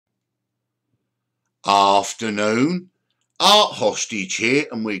Afternoon, Art Hostage here,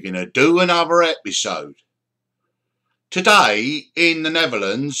 and we're going to do another episode. Today in the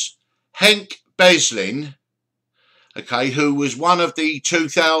Netherlands, Henk B, who was one of the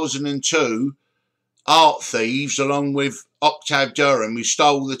 2002 art thieves along with Octave Durham, who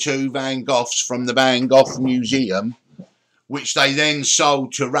stole the two Van Goghs from the Van Gogh Museum, which they then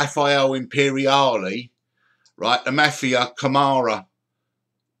sold to Raphael Imperiali, right, the Mafia Camorra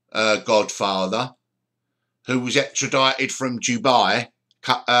godfather, who was extradited from Dubai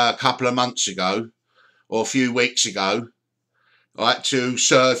a couple of months ago, or a few weeks ago, right, to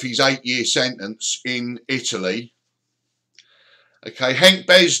serve his 8-year sentence in Italy. Okay, Henk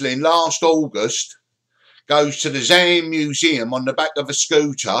B last August goes to the Zaans Museum on the back of a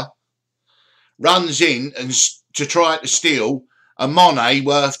scooter, runs in and to try to steal a Monet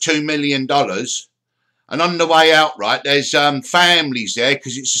worth $2 million. And on the way out, right, there's families there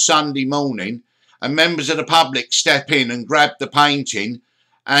because it's a Sunday morning, and members of the public step in and grab the painting,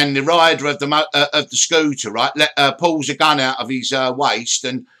 and the rider of the scooter, right, pulls a gun out of his waist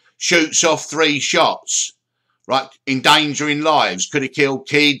and shoots off 3 shots, right, endangering lives. Could have killed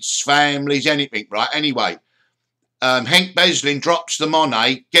kids, families, anything, right? Anyway, Henk B drops the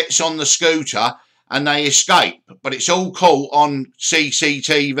Monet, gets on the scooter, and they escape. But it's all caught on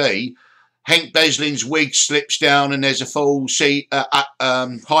CCTV. Henk B's wig slips down and there's a full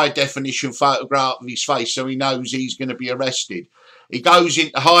high-definition photograph of his face, so he knows he's going to be arrested. He goes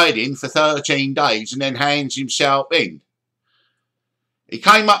into hiding for 13 days and then hands himself in. He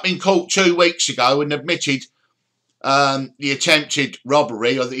came up in court 2 weeks ago and admitted the attempted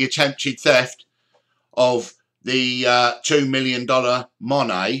robbery or the attempted theft of the $2 million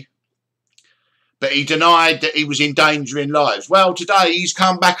Monet, but he denied that he was endangering lives. Well, today he's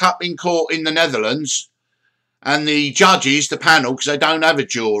come back up in court in the Netherlands, and the judges, the panel, because they don't have a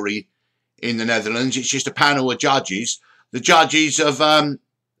jury in the Netherlands, it's just a panel of judges. The judges have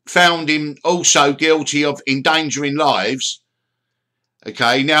found him also guilty of endangering lives.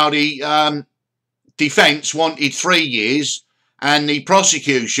 Okay, now the defence wanted 3 years and the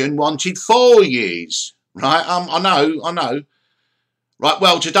prosecution wanted 4 years. Right, I know. Right,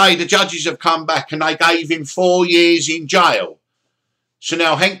 well, today the judges have come back and they gave him 4 years in jail. So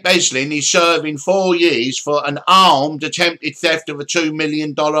now Henk B is serving 4 years for an armed attempted theft of a $2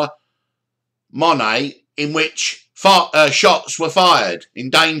 million Monet in which shots were fired,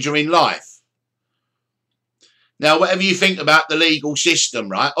 endangering life. Now, whatever you think about the legal system,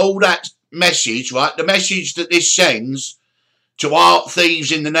 right, all that message, right, the message that this sends to art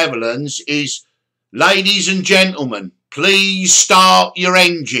thieves in the Netherlands is, ladies and gentlemen, please start your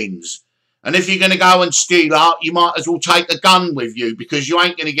engines. And if you're going to go and steal art, you might as well take a gun with you, because you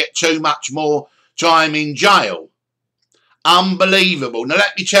ain't going to get too much more time in jail. Unbelievable. Now,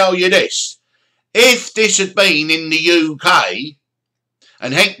 let me tell you this. If this had been in the UK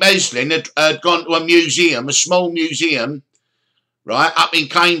and Henk B had gone to a museum, a small museum, right, up in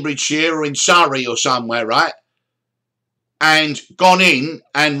Cambridgeshire or in Surrey or somewhere, right, and gone in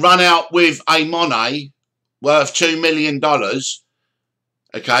and run out with a Monet worth $2 million,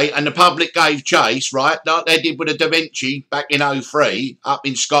 okay, and the public gave chase, right, like they did with a Da Vinci back in 2003 up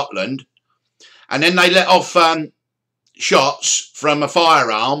in Scotland, and then they let off shots from a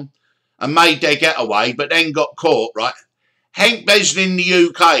firearm and made their getaway, but then got caught, right, Henk B in the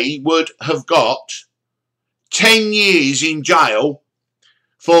UK would have got 10 years in jail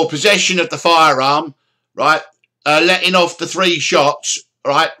for possession of the firearm, right, letting off the 3 shots,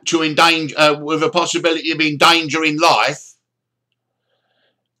 right, to endanger, with a possibility of endangering life.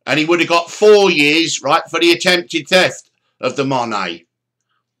 And he would have got 4 years, right, for the attempted theft of the Monet.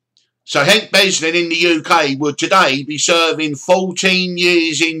 So Henk B in the UK would today be serving 14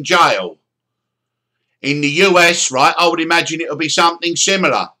 years in jail. In the US, right, I would imagine it would be something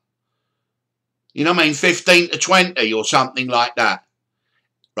similar. You know what I mean? 15 to 20 or something like that.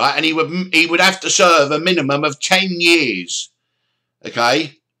 Right, and he would have to serve a minimum of 10 years.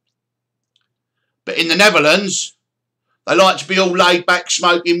 Okay? But in the Netherlands, they like to be all laid back,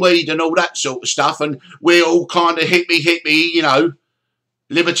 smoking weed and all that sort of stuff, and we're all kind of hippie, you know,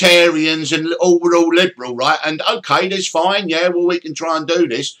 libertarians, and we're all liberal, right? And okay, that's fine, yeah, well, we can try and do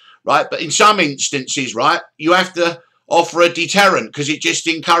this, right? But in some instances, right, you have to offer a deterrent because it just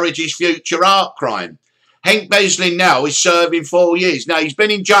encourages future art crime. Henk B now is serving 4 years. Now, he's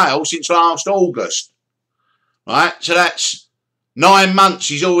been in jail since last August, right? So that's 9 months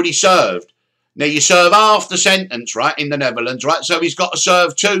he's already served. Now, you serve half the sentence, right, in the Netherlands, right? So he's got to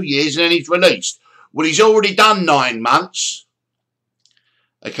serve 2 years and then he's released. Well, he's already done 9 months,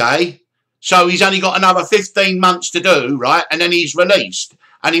 okay? So he's only got another 15 months to do, right? And then he's released.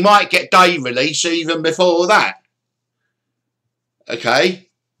 And he might get day release even before that. Okay?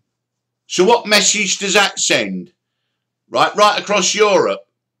 So what message does that send? Right across Europe.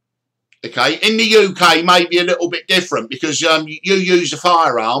 Okay? In the UK, maybe a little bit different because you use a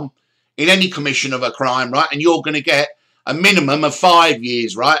firearm in any commission of a crime, right? And you're going to get a minimum of 5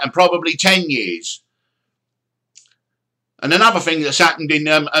 years, right? And probably 10 years. And another thing that's happened in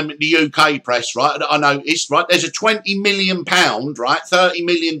the UK press, right, that I noticed, right, there's a £20 million, right, $30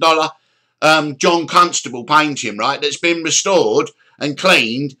 million John Constable painting, right, that's been restored and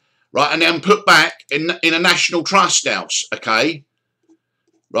cleaned, right, and then put back in a National Trust house, okay?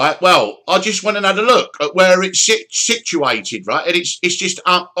 Right, well, I just went and had a look at where it's situated, right, and it's just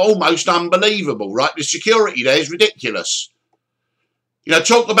almost unbelievable, right? The security there is ridiculous. You know,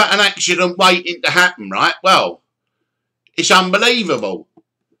 talk about an accident waiting to happen, right? Well, it's unbelievable.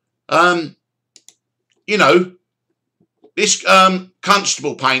 You know, this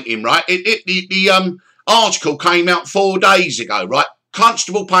Constable painting, right? The article came out 4 days ago, right?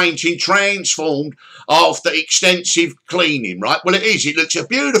 Constable painting transformed after extensive cleaning, right? Well, it is. It looks a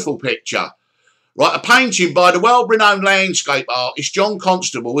beautiful picture, right? A painting by the world-renowned landscape artist John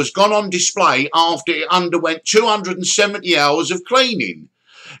Constable has gone on display after it underwent 270 hours of cleaning.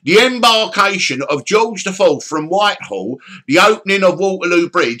 The embarkation of George IV from Whitehall, the opening of Waterloo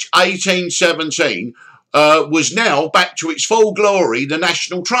Bridge, 1817, was now back to its full glory, the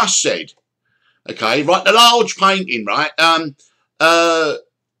National Trust said. Okay, right, the large painting, right,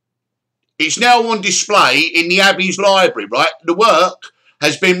 it's now on display in the Abbey's library, right? The work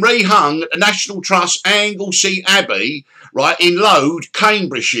has been rehung at the National Trust Anglesey Abbey, right, in Lode,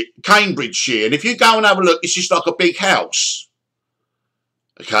 Cambridgeshire. And if you go and have a look, it's just like a big house.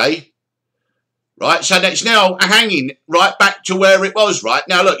 Okay, right, so that's now hanging right back to where it was, right?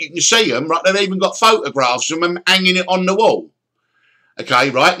 Now, look, you can see them, right? They've even got photographs of them hanging it on the wall.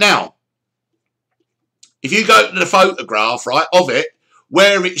 Okay, right, now, if you go to the photograph, right, of it,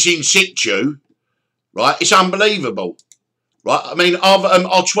 where it's in situ, right, it's unbelievable, right? I mean,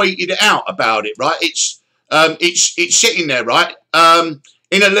 I tweeted it out about it, right? It's sitting there, right,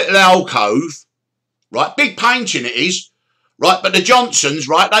 in a little alcove, right? Big painting it is. Right, but the Johnsons,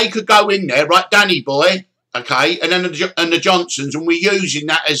 right, they could go in there, right, Danny Boy, okay, and then the Johnsons, and we're using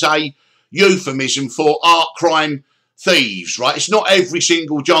that as a euphemism for art crime thieves, right? It's not every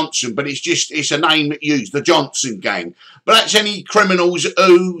single Johnson, but it's a name that used, the Johnson gang. But that's any criminals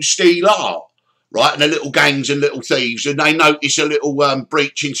who steal art, right, and the little gangs and little thieves, and they notice a little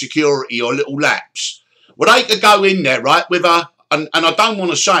breach in security or a little lapse. Well, they could go in there, right, with a... And I don't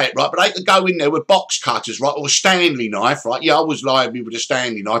want to say it, right, but they could go in there with box cutters, right, or a Stanley knife, right? Yeah, I was liable with a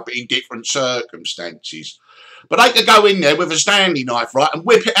Stanley knife, but in different circumstances. But they could go in there with a Stanley knife, right, and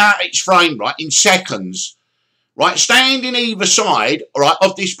whip it out its frame, right, in seconds, right? Standing either side, right,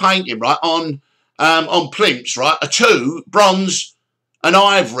 of this painting, right, on plinths, right, are two bronze and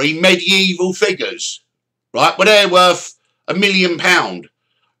ivory medieval figures, right? Well, they're worth £1 million.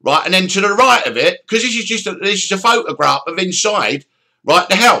 Right, and then to the right of it, because this is a photograph of inside, right,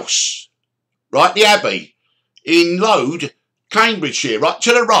 the house, right, the Abbey in Lode, Cambridgeshire. Right,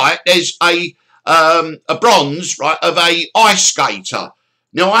 to the right, there's a bronze, right, of a ice skater.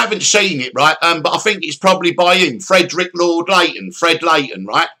 Now, I haven't seen it, right, but I think it's probably by him, Fred Leighton,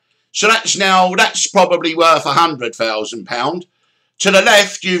 right. So that's probably worth £100,000. To the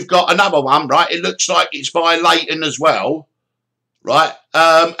left, you've got another one, right. It looks like it's by Leighton as well. Right,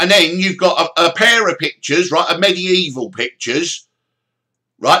 and then you've got a pair of pictures, right, of medieval pictures,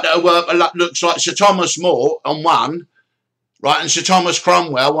 right, that are, looks like Sir Thomas More on one, right, and Sir Thomas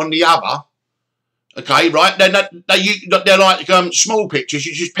Cromwell on the other, okay, right, they're like small pictures,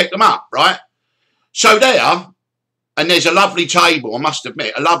 you just pick them up, right, so there, and there's a lovely table, I must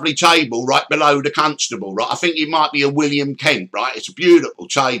admit, a lovely table right below the Constable, right, I think it might be a William Kent, right, it's a beautiful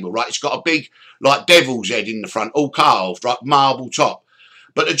table, right, it's got a big, like devil's head in the front, all carved, right, marble top.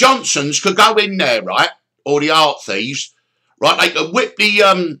 But the Johnsons could go in there, right, or the art thieves, right, they could whip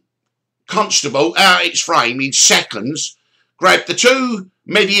the Constable out its frame in seconds, grab the two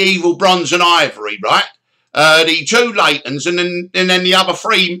medieval bronze and ivory, right, the two Leightons, and then the other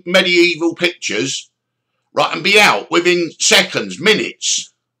three medieval pictures, right, and be out within seconds,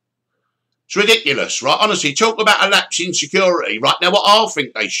 minutes. It's ridiculous, right? Honestly, talk about a lapse in security, right? Now, what I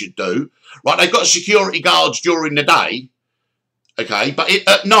think they should do, right, they've got security guards during the day, okay, but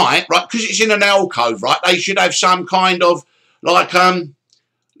at night, right, because it's in an alcove, right, they should have some kind of, like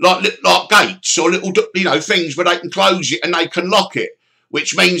gates or little, you know, things where they can close it and they can lock it,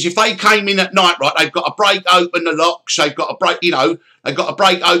 which means if they came in at night, right, they've got to break open the locks, they've got to break, you know, they've got to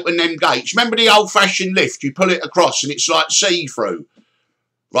break open them gates. Remember the old-fashioned lift? You pull it across and it's like see-through,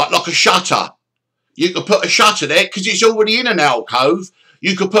 right, like a shutter. You could put a shutter there because it's already in an alcove.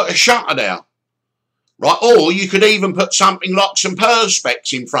 You could put a shutter there, right? Or you could even put something like some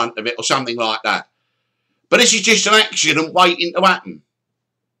perspex in front of it or something like that. But this is just an accident waiting to happen,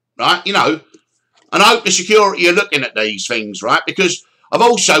 right? You know, and I hope the security are looking at these things, right? Because I've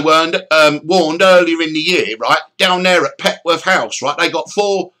also warned earlier in the year, right, down there at Petworth House, right, they got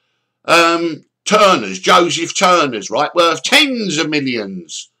 4 Turners, Joseph Turners, right, worth tens of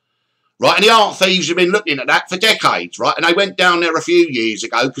millions, right, and the art thieves have been looking at that for decades, right, and they went down there a few years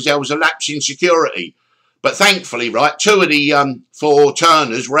ago because there was a lapse in security. But thankfully, right, 2 of the 4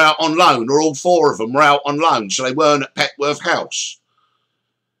 Turners were out on loan, or all 4 of them were out on loan, so they weren't at Petworth House.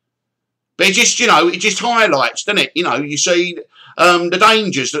 But it just, you know, it just highlights, doesn't it? You know, you see the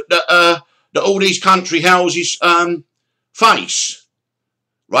dangers that all these country houses face,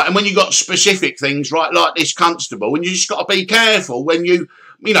 right? And when you've got specific things, right, like this constable, and you just got to be careful when you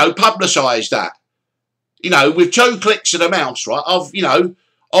know, publicise that. You know, with 2 clicks of the mouse, right,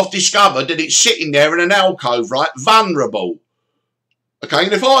 I've discovered that it's sitting there in an alcove, right, vulnerable. Okay,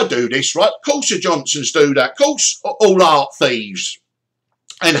 and if I do this, right, of course the Johnsons do that. Of course all art thieves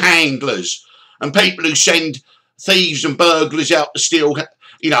and handlers and people who send thieves and burglars out to steal,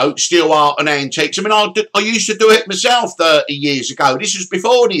 you know, steal art and antiques. I mean, I used to do it myself 30 years ago. This was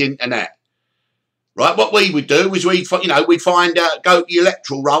before the internet. Right, what we would do is we'd find out, go to the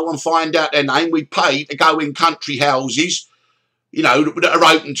electoral roll and find out their name. We'd pay to go in country houses, you know, that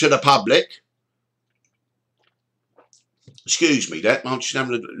are open to the public. Excuse me, that I'm just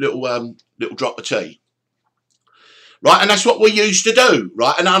having a little drop of tea. Right, and that's what we used to do,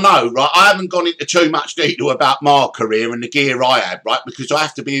 right? And I know, right, I haven't gone into too much detail about my career and the gear I had, right, because I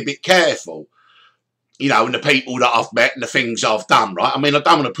have to be a bit careful, you know, and the people that I've met and the things I've done, right? I mean, I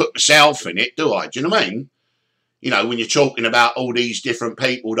don't want to put myself in it, do I? Do you know what I mean? You know, when you're talking about all these different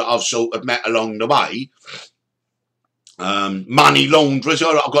people that I've sort of met along the way, money launderers,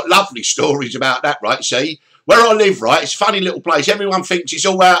 I've got lovely stories about that, right? See, where I live, right, it's a funny little place. Everyone thinks it's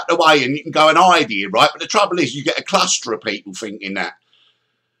all out of the way and you can go and hide here, right? But the trouble is you get a cluster of people thinking that.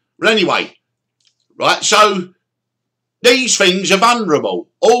 But anyway, right, so these things are vulnerable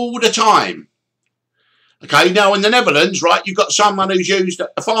all the time. Okay, now in the Netherlands, right, you've got someone who's used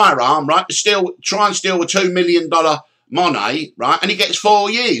a firearm, right, to try and steal a $2 million Monet, right, and he gets 4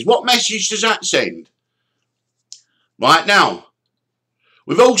 years. What message does that send? Right, now,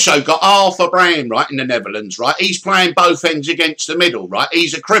 we've also got Arthur Brand, right, in the Netherlands, right? He's playing both ends against the middle, right?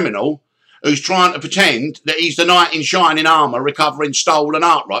 He's a criminal who's trying to pretend that he's the knight in shining armour recovering stolen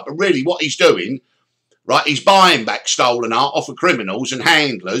art, right? But really what he's doing, right, he's buying back stolen art off of criminals and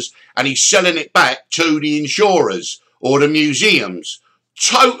handlers and he's selling it back to the insurers or the museums.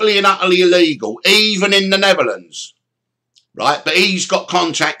 Totally and utterly illegal, even in the Netherlands, right? But he's got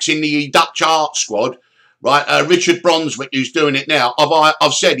contacts in the Dutch art squad, right? Richard Brunswick, who's doing it now,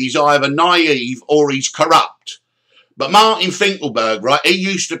 I've said he's either naive or he's corrupt. But Martin Finkelberg, right, he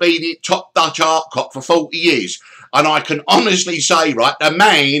used to be the top Dutch art cop for 40 years. And I can honestly say, right, the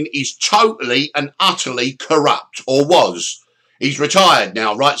man is totally and utterly corrupt, or was. He's retired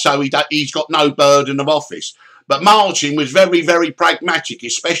now, right, so he's got no burden of office. But Martin was very, very pragmatic,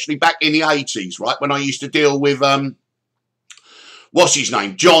 especially back in the 80s, right, when I used to deal with, what's his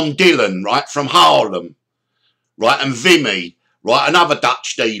name, John Dillon, right, from Harlem, right, and Vimy, right, and other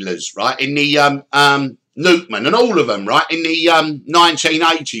Dutch dealers, right, in the Lootman, and all of them, right, in the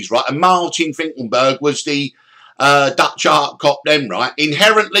 1980s, right, and Martin Finkelberg was the Dutch art cop then, right,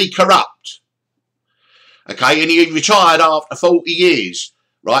 inherently corrupt, okay, and he retired after 40 years,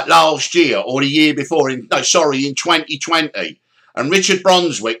 right, last year, or the year before, in 2020, and Richard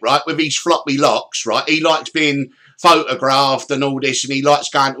Brunswick, right, with his floppy locks, right, he likes being photographed and all this, and he likes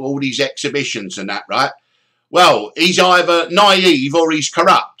going to all these exhibitions and that, right. Well, he's either naive or he's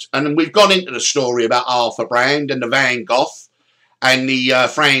corrupt. And we've gone into the story about Arthur Brand and the Van Gogh and the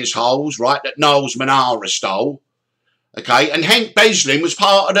Frans Hals, right, that Knowles Manara stole. Okay, and Henk B was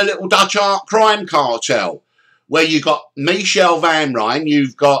part of the little Dutch art crime cartel, where you've got Michel Van Rijn,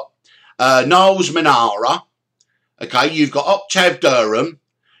 you've got Knowles Manara, okay, you've got Octave Durham,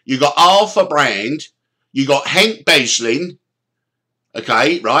 you've got Arthur Brand, you've got Henk B,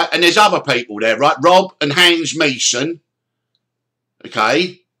 okay, right, and there's other people there, right, Rob and Hans Meeson,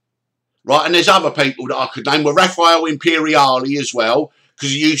 okay, right, and there's other people that I could name, with Raphael Imperiali as well,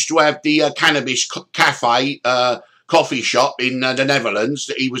 because he used to have the cannabis cafe, coffee shop in the Netherlands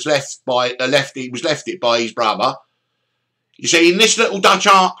that he was left it by his brother. You see, in this little Dutch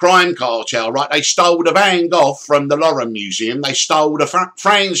art crime cartel, right, they stole the Van Gogh from the Lorraine Museum, they stole the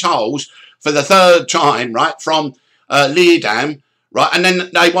Frans Hals for the 3rd time, right, from Leerdam, right? And then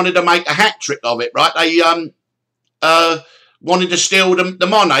they wanted to make a hat trick of it, right? They wanted to steal the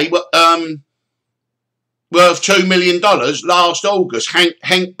Monet worth $2 million last August,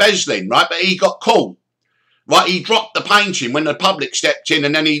 Henk B, right? But he got caught, right? He dropped the painting when the public stepped in,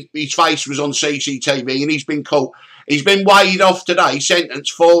 and then his face was on CCTV, and he's been caught. He's been weighed off today,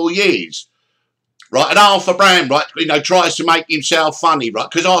 sentenced 4 years. Right, and Arthur Brown, right, you know, tries to make himself funny, right,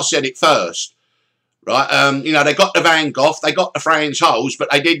 because I said it first, right, you know, they got the Van Gogh, they got the Franz Hals, but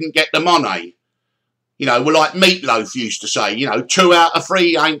they didn't get the Monet. You know, well, like Meatloaf used to say, you know, 2 out of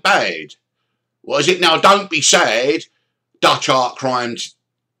 3 ain't bad. What is it now? Don't be sad, Dutch art crimes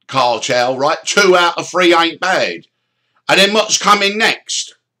cartel, right, 2 out of 3 ain't bad. And then what's coming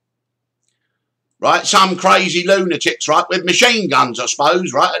next? Right, some crazy lunatics, right, with machine guns, I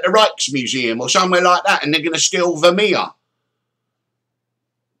suppose, right, at the Zaans Museum or somewhere like that, and they're going to steal Vermeer.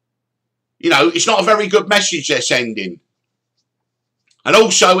 You know, it's not a very good message they're sending. And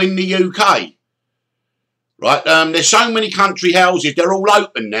also in the UK, right, there's so many country houses, they're all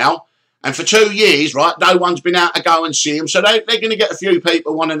open now, and for 2 years, right, no one's been out to go and see them, so they're going to get a few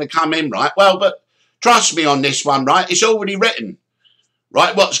people wanting to come in, right. Well, but trust me on this one, right, it's already written.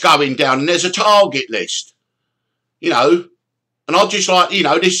 Right, what's going down, and there's a target list, you know, and I'd just like, you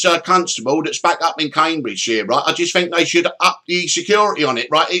know, this constable that's back up in Cambridge here, right, I just think they should up the security on it,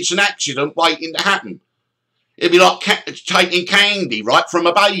 right, it's an accident waiting to happen. It'd be like taking candy, right, from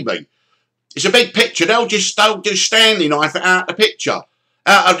a baby. It's a big picture, they'll just Stanley knife it out of the picture,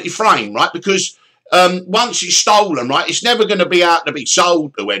 out of the frame, right, because once it's stolen, right, it's never going to be out to be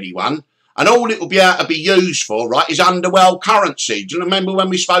sold to anyone. And all it will be able to be used for, right, is underworld currency. Do you remember when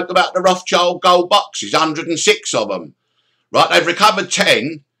we spoke about the Rothschild gold boxes? 106 of them. Right, they've recovered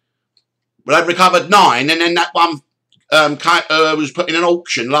 10. But they've recovered 9. And then that one was put in an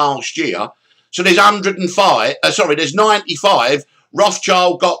auction last year. So there's 95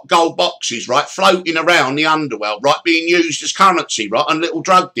 Rothschild gold boxes, right, floating around the underworld, right, being used as currency, right, on little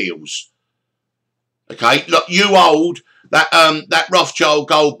drug deals. Okay, look, you hold that Rothschild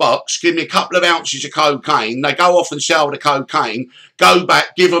gold box, give me a couple of ounces of cocaine, they go off and sell the cocaine, go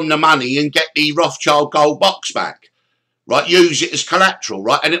back, give them the money and get the Rothschild gold box back, right, use it as collateral,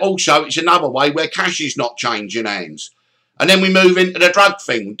 right, and also it's another way where cash is not changing hands. And then we move into the drug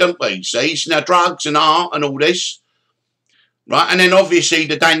thing, don't we, see, so now drugs and art and all this, right, and then obviously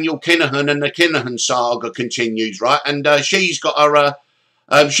the Daniel Kinahan and the Kinahan saga continues, right, and she's got her,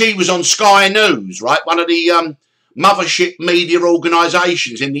 she was on Sky News, right, one of the mothership media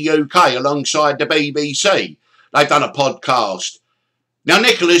organisations in the UK alongside the BBC. They've done a podcast. Now,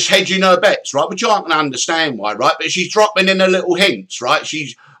 Nicola's hedging her bets, right, which I can understand why, right, but she's dropping in her little hints, right.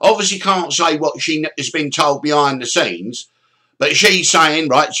 She obviously can't say what she has been told behind the scenes, but she's saying,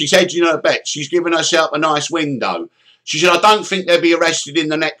 right, she's hedging her bets. She's given herself a nice window. She said, I don't think they'll be arrested in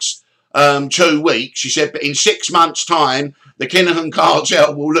the next 2 weeks. She said, but in 6 months' time, the Kinahan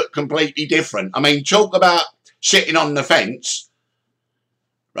cartel will look completely different. I mean, talk about sitting on the fence,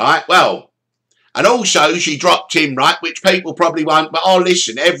 right? Well, and also she dropped him, right, which people probably won't, but I'll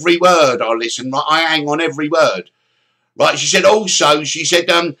listen, every word I listen, right, I hang on every word, right? She said also, she said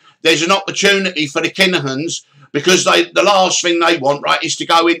there's an opportunity for the Kinahans because the last thing they want, right, is to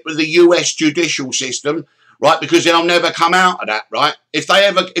go into the US judicial system, right, because they'll never come out of that, right? If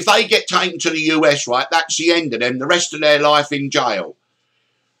they get taken to the US, right, that's the end of them, the rest of their life in jail.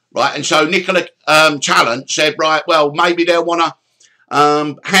 Right, and so Nicola Tallant said, right, well, maybe they'll want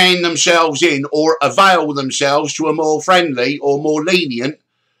to hand themselves in or avail themselves to a more friendly or more lenient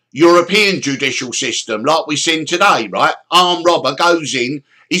European judicial system like we've seen today, right? Armed robber goes in,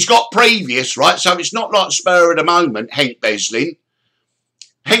 he's got previous, right, so it's not like spur of the moment, Henk B.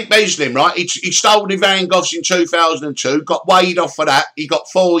 Henk B, right, he stole the Van Goghs in 2002, got weighed off for that, he got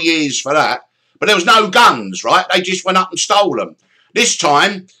 4 years for that, but there was no guns, right, they just went up and stole them. This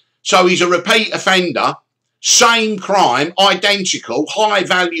time, so he's a repeat offender, same crime, identical, high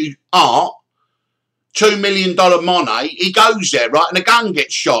value art, $2 million Monet, he goes there, right, and a gun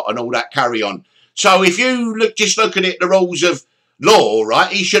gets shot and all that carry on. So if you just look at it, the rules of law,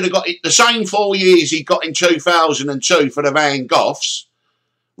 right, he should have got the same 4 years he got in 2002 for the Van Goghs,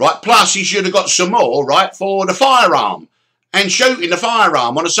 right, plus he should have got some more, right, for the firearm and shooting the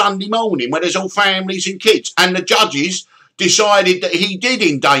firearm on a Sunday morning where there's all families and kids, and the judges decided that he did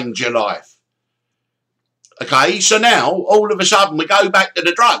endanger life. Okay, so now, all of a sudden, we go back to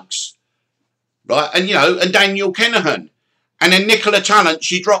the drugs. Right, and, you know, and Daniel Kinahan. And then Nicola Tallant,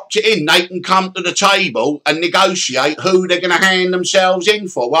 she dropped it in. They can come to the table and negotiate who they're going to hand themselves in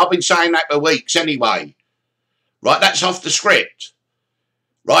for. Well, I've been saying that for weeks anyway. Right, that's off the script.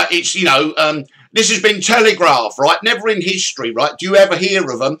 Right, it's, you know, This has been telegraphed, right? Never in history, right? Do you ever hear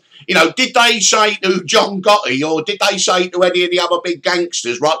of them? You know, did they say to John Gotti, or did they say to any of the other big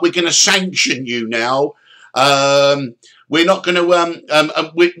gangsters, right, we're going to sanction you now. We're not going to,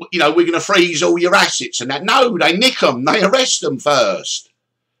 we're going to freeze all your assets and that. No, they nick them. They arrest them first.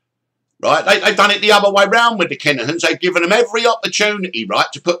 Right? They've done it the other way round with the Kinahans. They've given them every opportunity,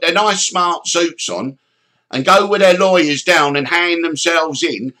 right, to put their nice smart suits on and go with their lawyers down and hand themselves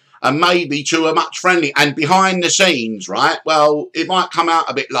in, and maybe to a much friendly. And behind the scenes, right, well, it might come out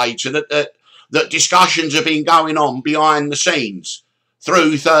a bit later that discussions have been going on behind the scenes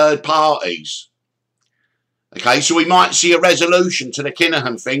through third parties. Okay, so we might see a resolution to the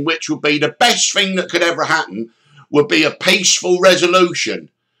Kinahan thing, which would be the best thing that could ever happen, would be a peaceful resolution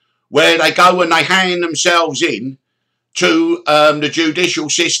where they go and they hand themselves in to the judicial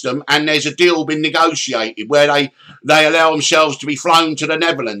system, and there's a deal been negotiated where they allow themselves to be flown to the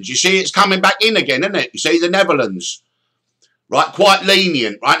Netherlands. You see, it's coming back in again, isn't it? You see, the Netherlands, right? Quite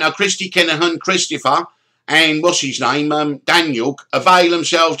lenient, right? Now, Christy Kinahan, Christopher, and what's his name, Daniel, avail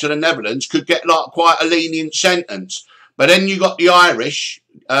themselves to the Netherlands, could get like quite a lenient sentence. But then you got the Irish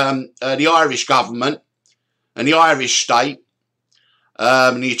government and the Irish state,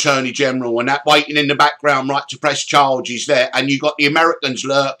 and the Attorney General and that waiting in the background, right, to press charges there, and you got the Americans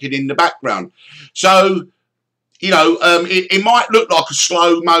lurking in the background. So, you know, it might look like a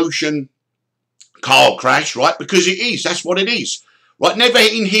slow motion car crash, right, because it is. That's what it is, right. Never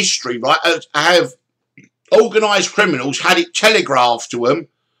in history, right, have organised criminals had it telegraphed to them,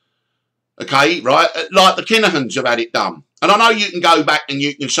 okay, right, like the Kinahans have had it done. And I know you can go back and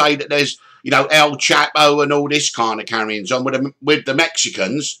you can say that there's, you know, El Chapo and all this kind of carryings on with the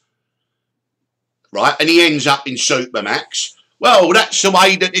Mexicans, right? And he ends up in Supermax. Well, that's the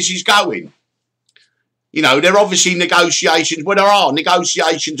way that this is going. You know, there are obviously negotiations. Well, there are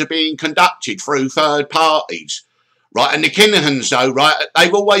negotiations are being conducted through third parties, right? And the Kinahans, though, right,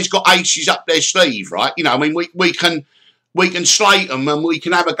 they've always got aces up their sleeve, right? You know, I mean, we can slate them and we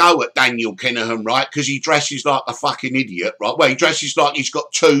can have a go at Daniel Kinahan, right? Because he dresses like a fucking idiot, right? Well, he dresses like he's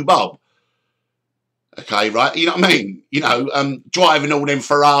got two bob. Okay, right, you know what I mean? You know, driving all them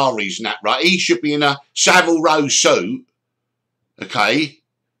Ferraris and that, right? He should be in a Savile Row suit, okay,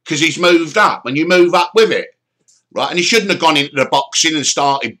 because he's moved up, and you move up with it, right? And he shouldn't have gone into the boxing and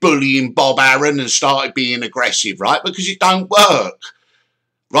started bullying Bob Aaron and started being aggressive, right? Because it don't work,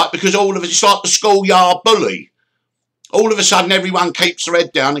 right? Because all of it, it's like the schoolyard bully. All of a sudden, everyone keeps their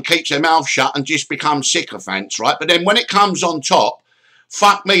head down and keeps their mouth shut and just becomes sycophants, right? But then when it comes on top,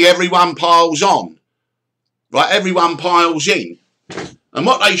 fuck me, everyone piles on. Right, everyone piles in. And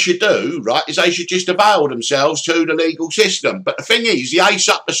what they should do, right, is they should just avail themselves to the legal system. But the thing is, the ace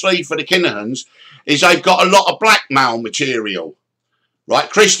up the sleeve for the Kinahans is they've got a lot of blackmail material. Right,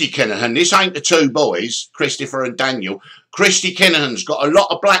 Christy Kinahan, this ain't the two boys, Christopher and Daniel. Christy Kinahan's got a lot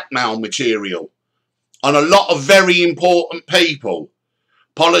of blackmail material on a lot of very important people,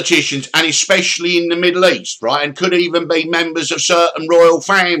 politicians, and especially in the Middle East, right, and could even be members of certain royal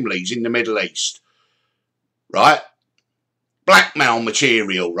families in the Middle East. Right, blackmail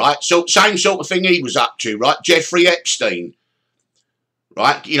material, right? So same sort of thing he was up to, right? Jeffrey Epstein,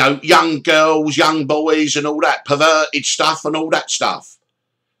 right? You know, young girls, young boys, and all that perverted stuff and all that stuff.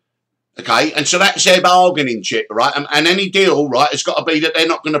 Okay, and so that's their bargaining chip, right? And any deal, right, has got to be that they're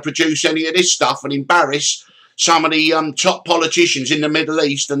not going to produce any of this stuff and embarrass some of the top politicians in the Middle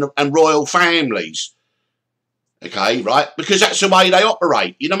East and royal families. Okay, right? Because that's the way they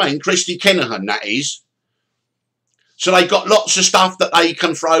operate. You know what I mean? Christy Kinahan, that is. So they've got lots of stuff that they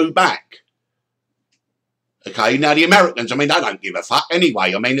can throw back. Okay, now the Americans, I mean, they don't give a fuck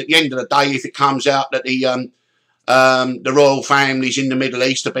anyway. I mean, at the end of the day, if it comes out that the royal families in the Middle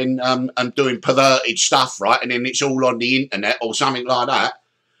East have been doing perverted stuff, right, and then it's all on the internet or something like that,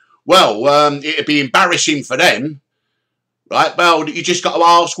 well, it'd be embarrassing for them, right? Well, you just got to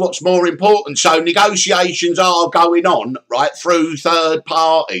ask what's more important. So negotiations are going on, right, through third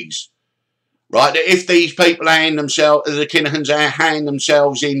parties. Right, if these people hand themselves, the Kinahans hand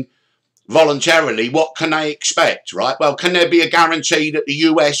themselves in voluntarily, what can they expect, right? Well, can there be a guarantee that the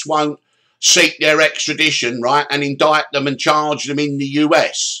US won't seek their extradition, right, and indict them and charge them in the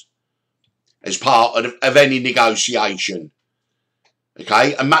US as part of any negotiation?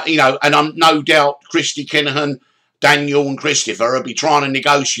 Okay, and you know, and I'm no doubt Christy Kinahan, Daniel, and Christopher will be trying to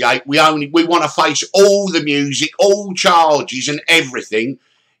negotiate. We want to face all the music, all charges, and everything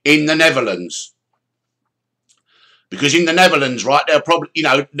in the Netherlands. Because in the Netherlands, right, they'll probably, you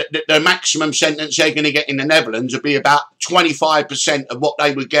know, the maximum sentence they're going to get in the Netherlands would be about 25% of what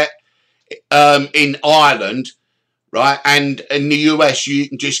they would get in Ireland, right? And in the US, you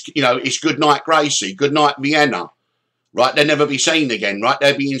can just, you know, it's good night Gracie, good night Vienna, right? They'll never be seen again, right?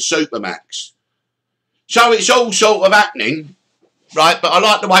 They'll be in Supermax. So it's all sort of happening, right? But I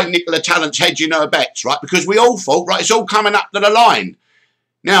like the way Nicola Tallant's hedging her bets, right? Because we all thought, right, it's all coming up to the line.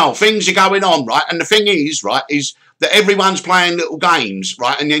 Now, things are going on, right? And the thing is, right, is that everyone's playing little games,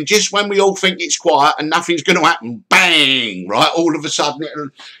 right? And then just when we all think it's quiet and nothing's going to happen, bang, right? All of a sudden, it'll,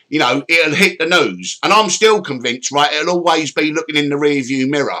 you know, it'll hit the news. And I'm still convinced, right, it'll always be looking in the rearview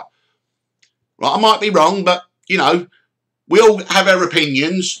mirror. Right, I might be wrong, but, you know, we all have our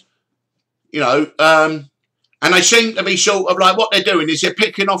opinions, you know, and they seem to be sort of like, what they're doing is they're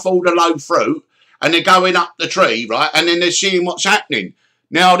picking off all the low fruit and they're going up the tree, right? And then they're seeing what's happening.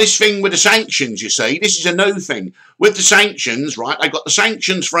 Now, this thing with the sanctions, you see, this is a new thing. With the sanctions, right, they got the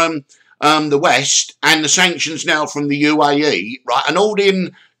sanctions from the West and the sanctions now from the UAE, right, and all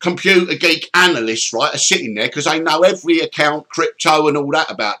them computer geek analysts, right, are sitting there because they know every account, crypto and all that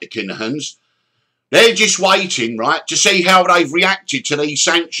about the Kinahans. They're just waiting, right, to see how they've reacted to these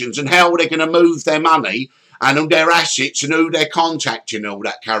sanctions and how they're going to move their money and all their assets and who they're contacting and all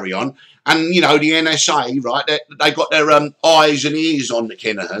that carry on. And, you know, the NSA, right, they got their eyes and ears on the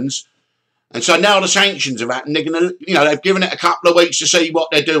Kinahans. And so now the sanctions have happened. They're going to, you know, they've given it a couple of weeks to see what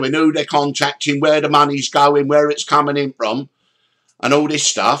they're doing, who they're contacting, where the money's going, where it's coming in from, and all this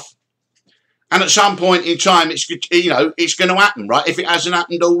stuff. And at some point in time, it's, you know, it's going to happen, right, if it hasn't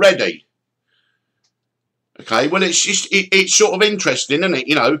happened already. Okay, well, it's just, it's sort of interesting, isn't it,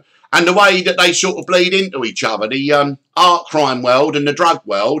 you know, and the way that they sort of bleed into each other, the art crime world and the drug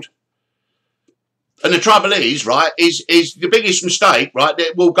world. And the trouble is, right, is the biggest mistake, right,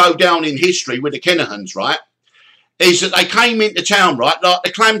 that will go down in history with the Kinahans, right, is that they came into town, right, like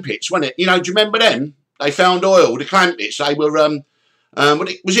the Clampets, wasn't it? You know, do you remember them? They found oil, the Clampets. They were,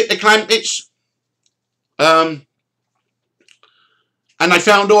 was it the Clampets? And they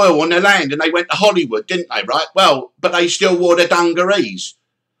found oil on their land and they went to Hollywood, didn't they, right? Well, but they still wore their dungarees.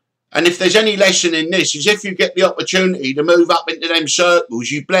 And if there's any lesson in this, is if you get the opportunity to move up into them circles,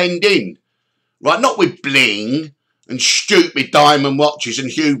 you blend in. Right, not with bling and stupid diamond watches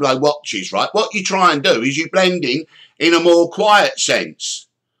and Hublot watches, right? What you try and do is you blend in a more quiet sense,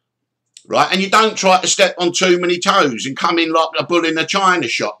 right? And you don't try to step on too many toes and come in like a bull in a china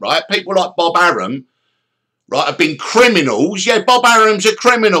shop, right? People like Bob Arum, right, have been criminals. Yeah, Bob Arum's a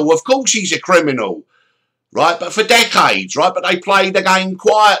criminal. Of course he's a criminal, right? But for decades, right? But they play the game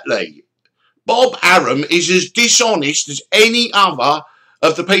quietly. Bob Arum is as dishonest as any other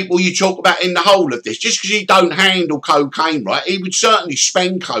of the people you talk about in the whole of this. Just because he don't handle cocaine, right, he would certainly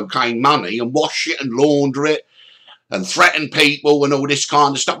spend cocaine money and wash it and launder it and threaten people and all this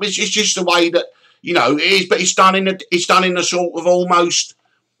kind of stuff. It's just the way that, you know, it is, but it's done in a sort of almost,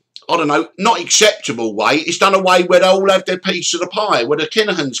 I don't know, not acceptable way. It's done a way where they all have their piece of the pie. Where the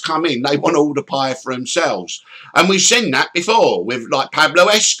Kinahans come in, they want all the pie for themselves. And we've seen that before with, like, Pablo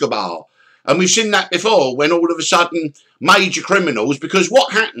Escobar. And we've seen that before when all of a sudden major criminals, because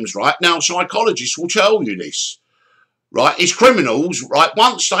what happens, right, now psychologists will tell you this, right, is criminals, right,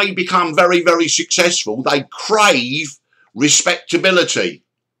 once they become very, very successful, they crave respectability.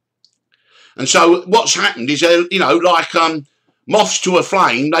 And so what's happened is, you know, like moths to a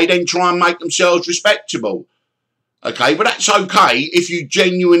flame, they then try and make themselves respectable. Okay, but that's okay if you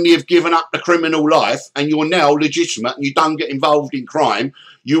genuinely have given up the criminal life and you're now legitimate and you don't get involved in crime.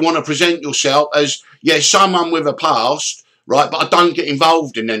 You want to present yourself as, yeah, someone with a past, right, but I don't get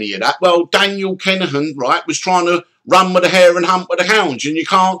involved in any of that. Well, Daniel Kinahan, right, was trying to run with the hare and hunt with the hounds, and you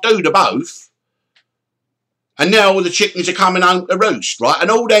can't do the both. And now all the chickens are coming home to roost, right?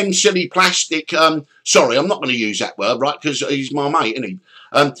 And all them silly plastic, sorry, I'm not going to use that word, right, because he's my mate, isn't he?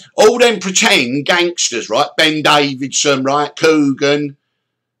 All them pretend gangsters, right, Ben Davidson, right, Coogan,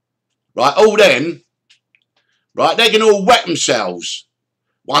 right, all them, right, they're going to all wet themselves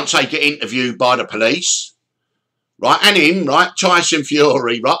once they get interviewed by the police, right, and him, right, Tyson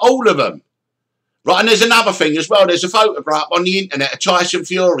Fury, right, all of them. Right, and there's another thing as well. There's a photograph on the internet of Tyson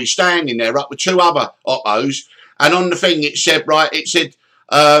Fury standing there up with two other oppos, and on the thing it said, right, it said,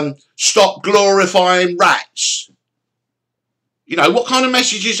 stop glorifying rats. You know, what kind of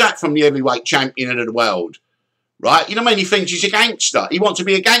message is that from the heavyweight champion of the world? Right, you know what I mean? He thinks he's a gangster. He wants to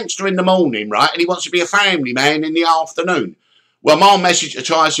be a gangster in the morning, right, and he wants to be a family man in the afternoon. Well, my message to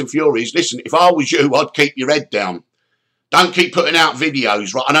Tyson Fury is, listen, if I was you, I'd keep your head down. Don't keep putting out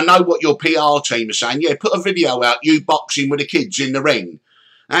videos, right? And I know what your PR team are saying. Yeah, put a video out, you boxing with the kids in the ring.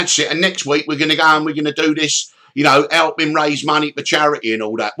 That's it. And next week we're going to go and we're going to do this, you know, help him raise money for charity and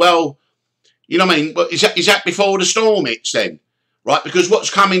all that. Well, you know what I mean? Is that before the storm hits then? Right? Because what's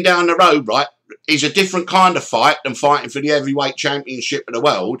coming down the road, right? is a different kind of fight than fighting for the heavyweight championship of the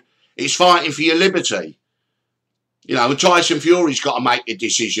world. It's fighting for your liberty. You know, Tyson Fury's got to make a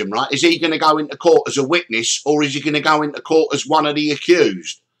decision, right? Is he going to go into court as a witness, or is he going to go into court as one of the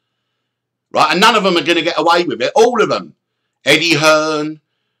accused? Right? And none of them are going to get away with it. All of them. Eddie Hearn,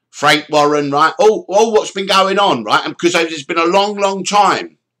 Frank Warren, right? All what's been going on, right? And because there's been a long, long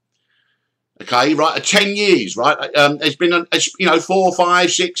time. Okay, right? 10 years, right? There's been, 4,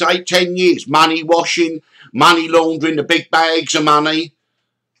 5, 6, 8, 10 years. Money washing, money laundering, the big bags of money.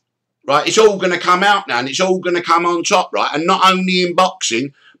 Right, it's all going to come out now, and it's all going to come on top, right? And not only in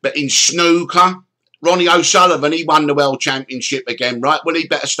boxing, but in snooker. Ronnie O'Sullivan, he won the world championship again, right? Well, he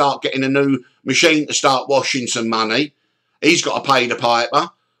better start getting a new machine to start washing some money. He's got to pay the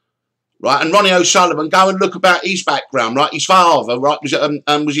piper, right? And Ronnie O'Sullivan, go and look about his background, right? His father, right, was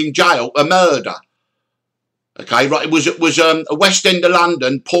in jail, a murder. Okay, right? It was a West End of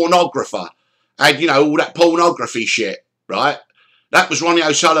London pornographer, had all that pornography shit, right? That was Ronnie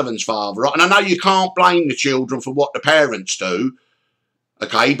O'Sullivan's father, right? And I know you can't blame the children for what the parents do,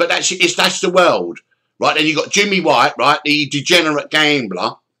 okay? But that's the world, right? Then you got Jimmy White, right? The degenerate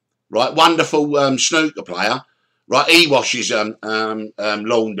gambler, right? Wonderful snooker player, right? He washes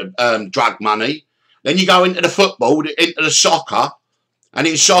laundered drug money. Then you go into the football, into the soccer, and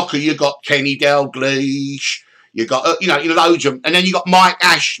in soccer you got Kenny Dalglish, you got loads of them, and then you got Mike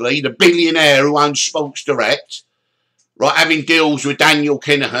Ashley, the billionaire who owns Sports Direct. Right, having deals with Daniel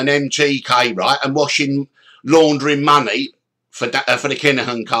Kinahan, MTK, right, and laundering money for the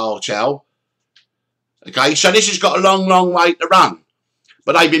Kinahan cartel. Okay, so this has got a long, long way to run.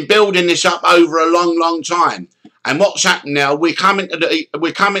 But they've been building this up over a long, long time. And what's happened now, we're coming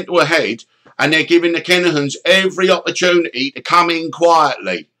to a head, and they're giving the Kinahans every opportunity to come in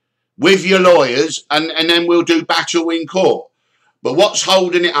quietly with your lawyers, and then we'll do battle in court. But what's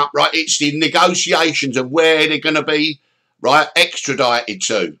holding it up, right, it's the negotiations of where they're going to be, right, extradited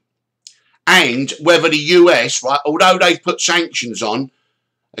to. And whether the US, right, although they've put sanctions on,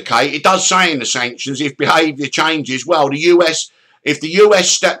 okay, it does say in the sanctions, if behaviour changes, well, if the US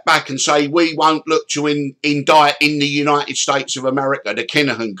step back and say, we won't look to indict in the United States of America, the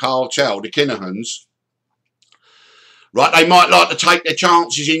Kinahan cartel, the Kinahans, right, they might like to take their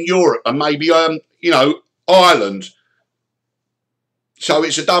chances in Europe and maybe, Ireland. So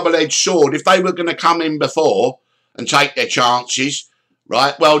it's a double-edged sword. If they were going to come in before and take their chances,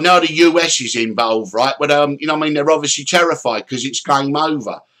 right, well, now the US is involved, right, but, they're obviously terrified because it's game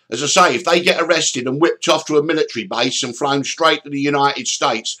over. As I say, if they get arrested and whipped off to a military base and flown straight to the United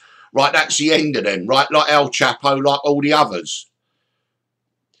States, right, that's the end of them, right, like El Chapo, like all the others.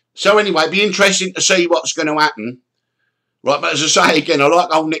 So anyway, it'd be interesting to see what's going to happen, right, but as I say again, I like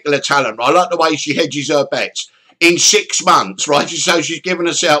old Nicola Tallant, right? I like the way she hedges her bets. In 6 months, right? So she's given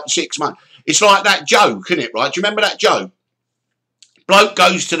herself 6 months. It's like that joke, isn't it, right? Do you remember that joke? Bloke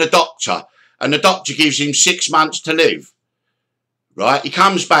goes to the doctor, and the doctor gives him 6 months to live, right? He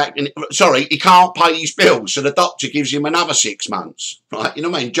comes back, and he can't pay his bills, so the doctor gives him another 6 months, right? You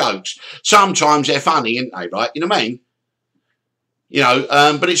know what I mean? Jokes. Sometimes they're funny, aren't they, right? You know what I mean?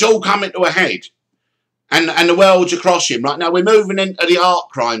 But it's all coming to a head, and the world's across him, right? Now, we're moving into the art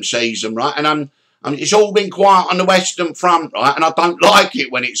crime season, right? And it's all been quiet on the Western Front, right? And I don't like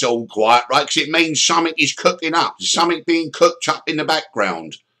it when it's all quiet, right? Because it means something is cooking up. There's something being cooked up in the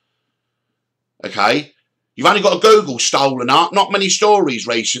background. Okay? You've only got to Google stolen art. Not many stories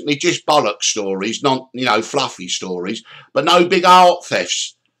recently, just bollock stories, not, fluffy stories, but no big art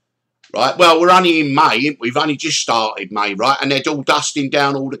thefts, right? Well, we're only in May. We've only just started May, right? And they're all dusting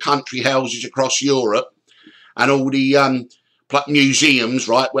down all the country houses across Europe and all the museums,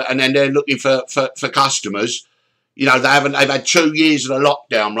 right? And then they're looking for customers. They've had 2 years of the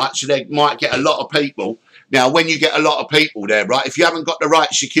lockdown, right? So they might get a lot of people. Now, when you get a lot of people there, right, if you haven't got the right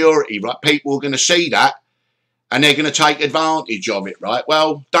security, right, people are going to see that and they're going to take advantage of it, right?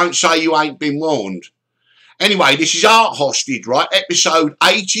 Well, don't say you ain't been warned. Anyway, this is Art Hostage, right? Episode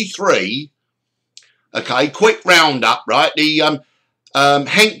 83. Okay, quick roundup, right? The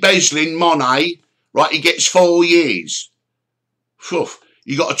Henk Monet, right, he gets 4 years. Phew.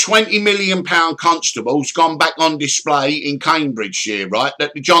 You got a £20 million constable who's gone back on display in Cambridgeshire, right?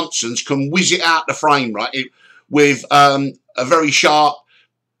 That the Johnsons can whiz it out the frame, right? With a very sharp,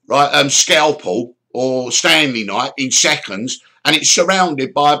 right, scalpel or Stanley knife in seconds, and it's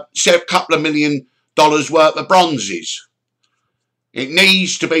surrounded by a couple of $1 million worth of bronzes. It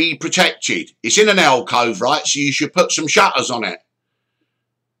needs to be protected. It's in an alcove, right? So you should put some shutters on it,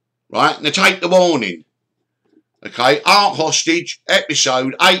 right? Now take the warning. Okay, Art Hostage,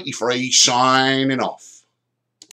 episode 83, signing off.